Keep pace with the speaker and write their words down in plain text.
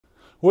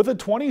With a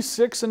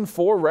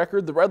 26-4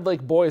 record, the Red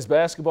Lake boys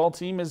basketball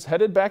team is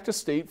headed back to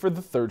state for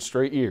the third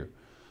straight year.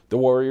 The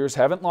Warriors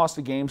haven't lost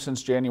a game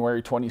since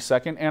January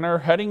 22nd and are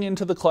heading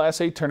into the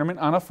Class A tournament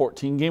on a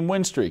 14-game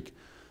win streak.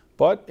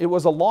 But it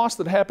was a loss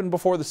that happened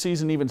before the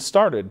season even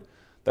started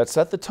that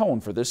set the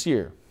tone for this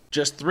year.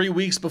 Just 3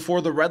 weeks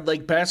before the Red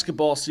Lake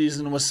basketball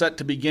season was set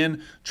to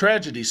begin,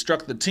 tragedy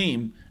struck the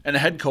team and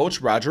head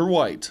coach Roger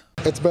White.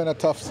 It's been a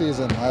tough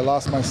season. I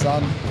lost my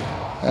son,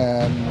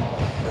 and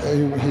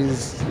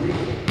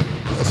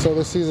so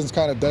this season's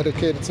kind of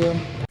dedicated to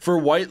him. For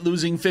White,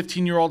 losing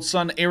 15-year-old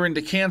son Aaron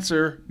to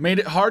cancer made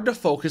it hard to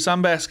focus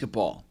on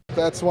basketball.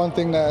 That's one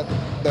thing that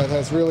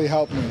has really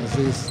helped me,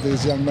 is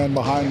these young men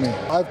behind me.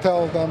 I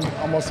tell them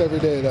almost every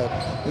day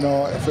that,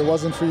 if it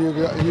wasn't for you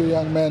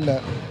young men,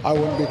 that I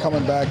wouldn't be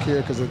coming back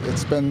here, because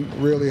it's been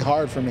really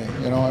hard for me,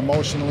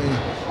 emotionally,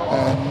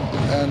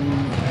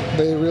 and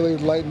they really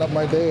lighten up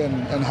my day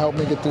and help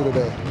me get through the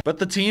day. But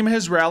the team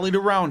has rallied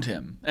around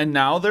him, and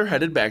now they're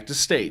headed back to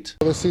state.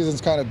 This season's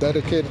kind of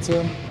dedicated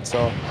to him,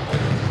 so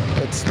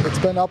it's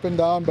been up and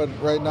down, but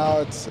right now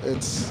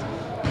it's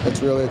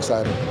really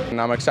exciting.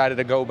 And I'm excited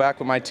to go back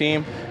with my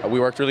team. We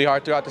worked really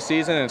hard throughout the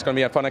season, and it's going to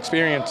be a fun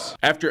experience.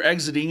 After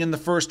exiting in the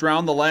first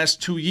round the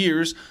last 2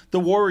 years, the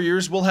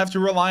Warriors will have to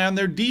rely on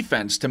their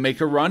defense to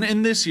make a run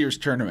in this year's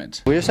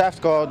tournament. We just have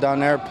to go down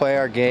there, play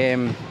our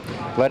game,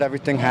 let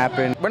everything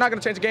happen. We're not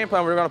going to change the game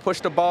plan. We're going to push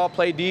the ball,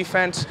 play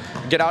defense,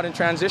 get out in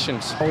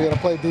transitions. We got to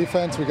play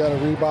defense, we got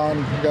to rebound,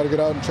 we got to get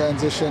out in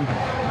transition,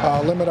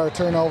 limit our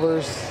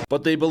turnovers.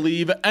 But they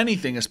believe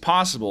anything is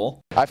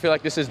possible. I feel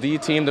like this is the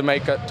team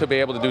to be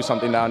able to do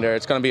something down there.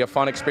 It's going to be a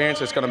fun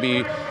experience. It's going to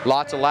be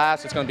lots of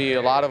laughs. It's going to be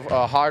a lot of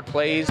hard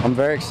plays. I'm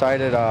very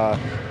excited.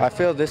 I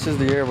feel this is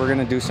the year we're going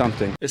to do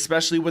something.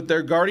 Especially with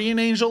their guardian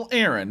angel,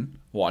 Aaron,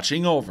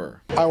 watching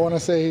over. I want to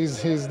say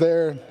he's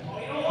there,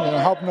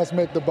 helping us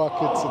make the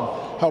buckets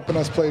and helping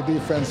us play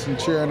defense and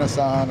cheering us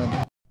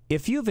on.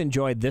 If you've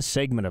enjoyed this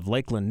segment of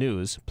Lakeland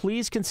News,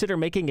 please consider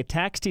making a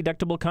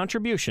tax-deductible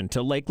contribution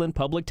to Lakeland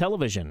Public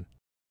Television.